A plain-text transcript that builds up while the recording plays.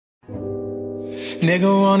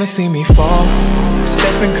Nigga wanna see me fall.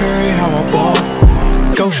 Stephen Curry, how I ball.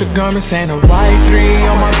 Gosha garments and a white 3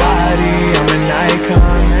 on my body. I'm an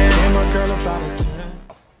icon, man. And my girl about a 10.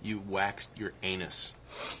 You waxed your anus.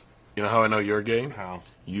 You know how I know you're gay? How?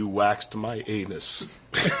 You waxed my anus.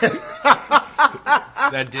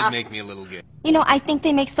 That did make me a little gay. You know, I think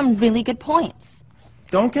they make some really good points.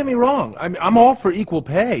 Don't get me wrong. I'm all for equal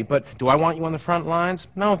pay, but do I want you on the front lines?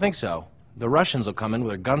 No, I don't think so. The Russians will come in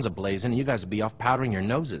with their guns ablazing, and you guys will be off powdering your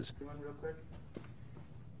noses.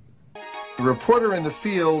 The reporter in the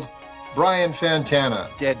field, Brian Fantana.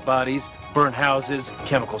 Dead bodies, burnt houses,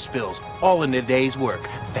 chemical spills, all in a day's work.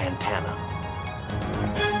 Fantana.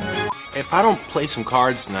 If I don't play some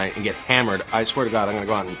cards tonight and get hammered, I swear to God, I'm gonna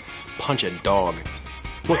go out and punch a dog.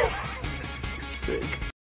 Sick.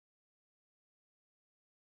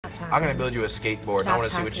 I'm gonna build you a skateboard. I want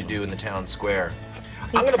to see what you do in the town square.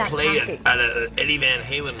 I'm gonna play an Eddie Van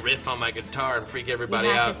Halen riff on my guitar and freak everybody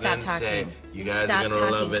out, and then say, "You guys are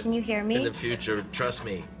gonna love it." Can you hear me? In the future, trust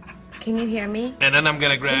me. Can you hear me? And then I'm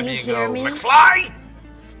gonna grab you and go, me? "McFly!"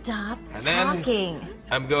 Stop And then talking.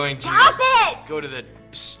 I'm going Stop it! Go to the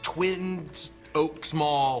Twin Oaks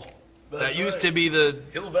Mall. That used to be the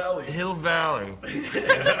Hill Valley. Hill Valley.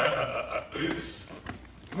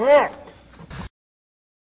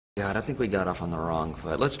 God, I think we got off on the wrong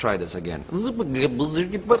foot. Let's try this again. Martin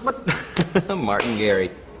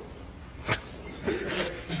Gary.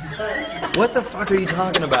 What the fuck are you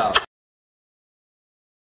talking about?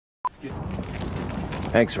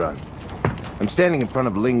 Thanks, Ron. I'm standing in front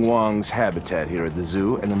of Ling Wang's habitat here at the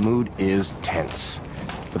zoo, and the mood is tense.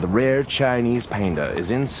 But the rare Chinese panda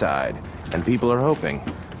is inside, and people are hoping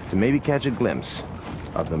to maybe catch a glimpse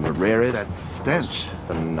of the rarest... That stench.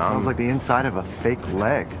 Phenomenal. Smells like the inside of a fake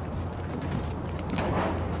leg.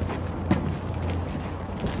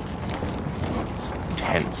 It's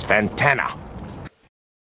tense. Fantana.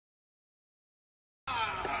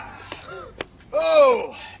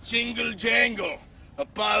 Oh, jingle jangle.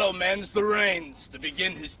 Apollo mends the reins to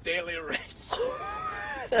begin his daily race.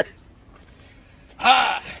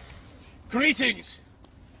 Ha! Greetings.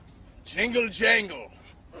 Jingle jangle.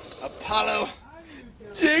 Apollo.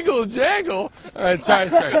 Jingle jangle. All right, sorry.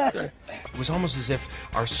 It was almost as if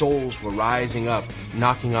our souls were rising up,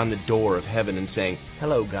 knocking on the door of heaven and saying,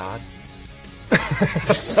 "Hello, God."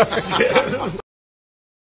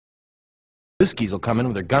 Ruskies will come in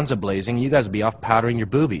with their guns ablazing, you guys will be off powdering your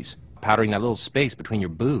boobies, powdering that little space between your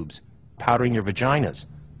boobs, powdering your vaginas,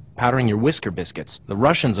 powdering your whisker biscuits. The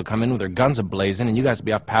Russians will come in with their guns ablazing, and you guys will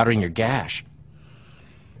be off powdering your gash.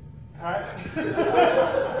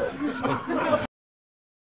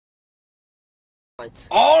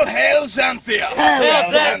 All hail Xanthia! Hail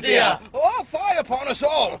Xanthia! Oh, fire upon us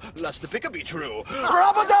all, lest the picker be true.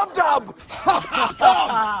 Rub-a-dub-dub!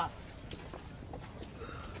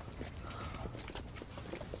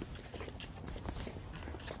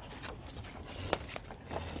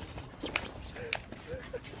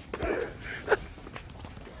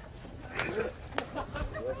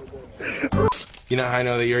 You know how I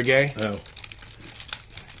know that you're gay? Oh.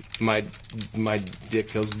 My dick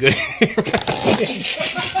feels good.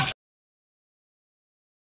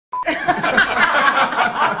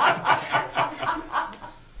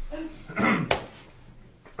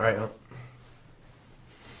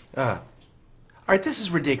 All right, this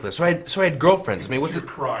is ridiculous. So I had girlfriends. I mean, what's it?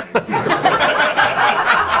 Crying.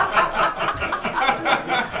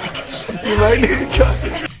 You might need to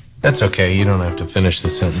cut. That's okay. You don't have to finish the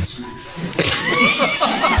sentence.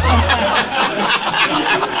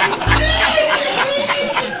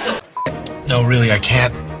 No, really, I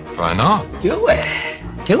can't. Why not? Do it.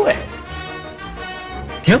 Do it.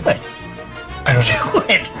 Do it. I don't know. Do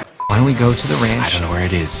it. Why don't we go to the I ranch? don't know where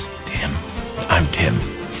it is. Tim. I'm Tim.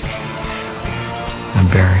 I'm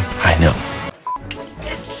Barry. I know.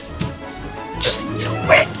 Just do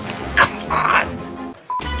it. Come on.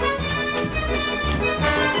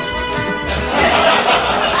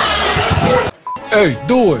 Hey,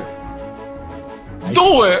 do it!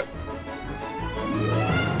 Do it!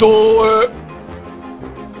 Do it!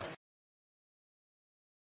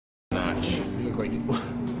 Notch. You look like you...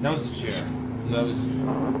 That was the chair. That was...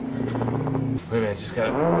 Wait a minute, I just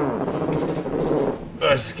gotta...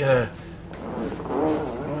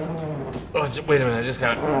 Wait a minute, I just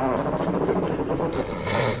gotta...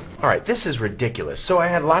 Alright, this is ridiculous. So I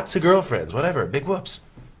had lots of girlfriends, whatever. Big whoops.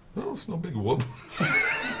 No, it's no big whoop.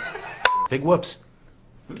 Big whoops.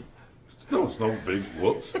 No, it's no big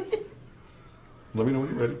whoops. Let me know when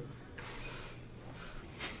you're ready.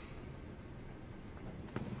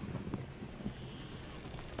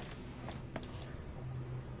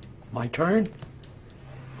 My turn?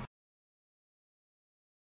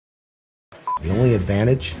 The only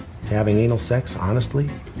advantage to having anal sex, honestly,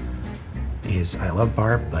 is I love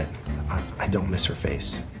Barb, but I don't miss her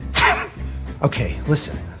face. Okay,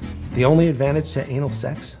 listen. The only advantage to anal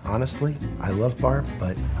sex, honestly, I love Barb,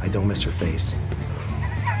 but I don't miss her face.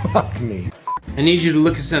 Fuck me. I need you to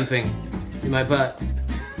look at something in my butt.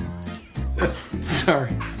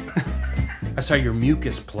 Sorry. I saw your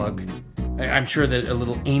mucus plug. I'm sure that a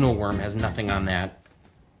little anal worm has nothing on that.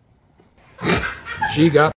 She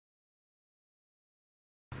got...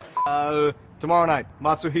 Tomorrow night,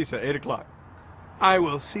 Matsuhisa, 8 o'clock. I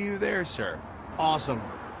will see you there, sir. Awesome.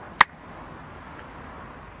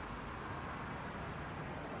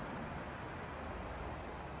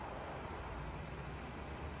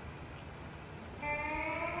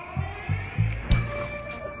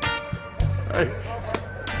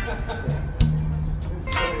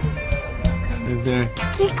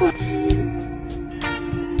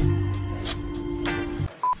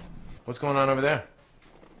 What's going on over there?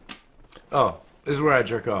 Oh, this is where I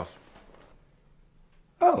jerk off.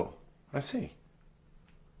 Oh, I see.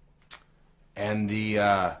 And the,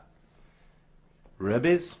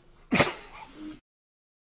 ribbies?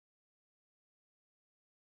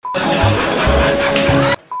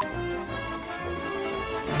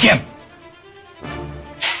 Kim!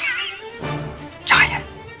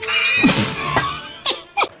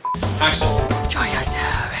 Action.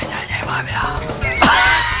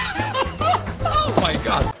 Oh my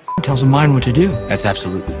god. Tells a mind what to do. That's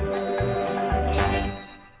absolutely.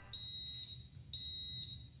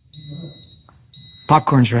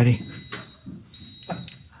 Popcorn's ready.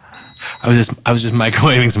 I was just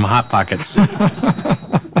microwaving some Hot Pockets. You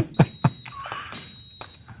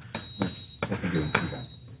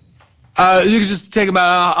can just take them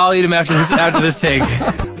out. I'll eat them after this take.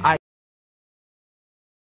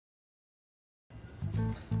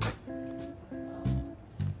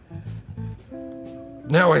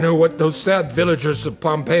 Now I know what those sad villagers of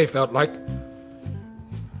Pompeii felt like.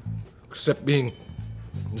 Except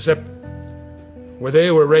where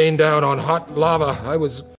they were rained down on hot lava, I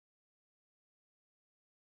was...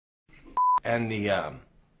 And the,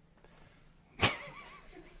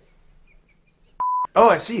 Oh,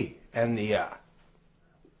 I see. And the, You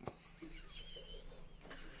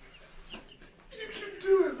can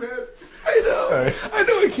do it, man. I know. I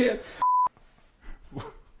know I can't.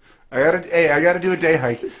 I gotta do a day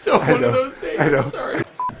hike. It's so one of those days. I know. I'm sorry.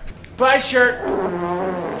 Bye, shirt.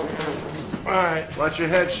 All right, watch your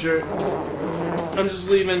head, shirt. I'm just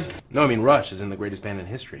leaving. No, I mean Rush is in the greatest band in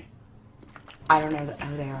history. I don't know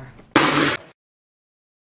who they are.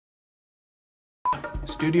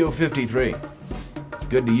 Studio 53. It's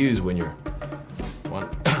good to use when you're...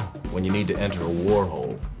 when you need to enter a war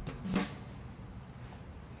hole.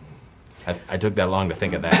 I took that long to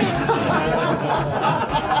think of that.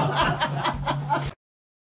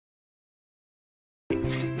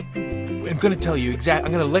 I'm gonna tell you exactly.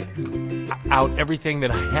 I'm gonna let out everything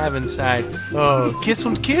that I have inside. Oh, kiss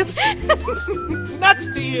und kiss? Nuts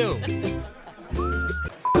to you!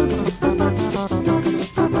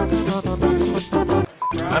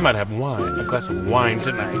 I might have wine, a glass of wine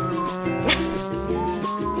tonight.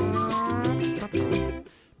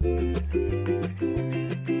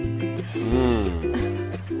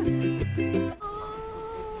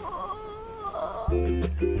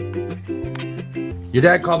 Your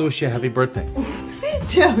dad called to wish you a happy birthday.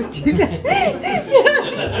 Don't do that.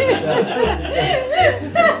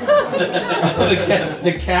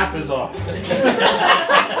 The cap is off.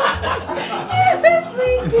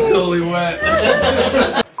 It's totally wet.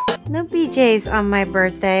 No BJ's on my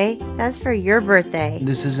birthday. That's for your birthday.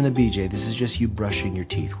 This isn't a BJ. This is just you brushing your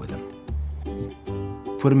teeth with them.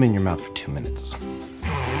 Put them in your mouth for 2 minutes.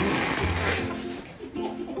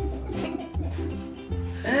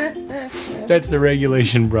 That's the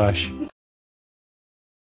regulation brush.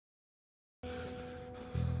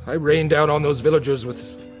 I rained down on those villagers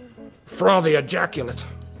with frothy ejaculate.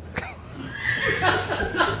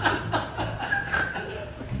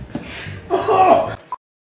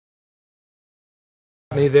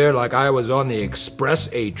 Me there like I was on the Express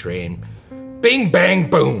A train. Bing, bang,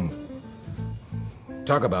 boom.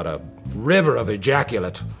 Talk about a river of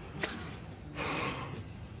ejaculate.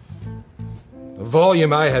 A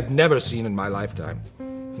volume I had never seen in my lifetime.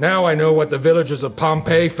 Now I know what the villagers of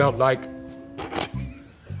Pompeii felt like.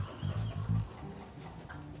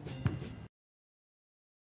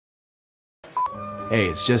 Hey,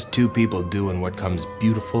 it's just two people doing what comes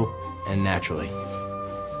beautiful and naturally.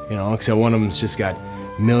 You know, except one of them's just got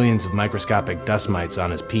millions of microscopic dust mites on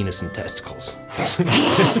his penis and testicles.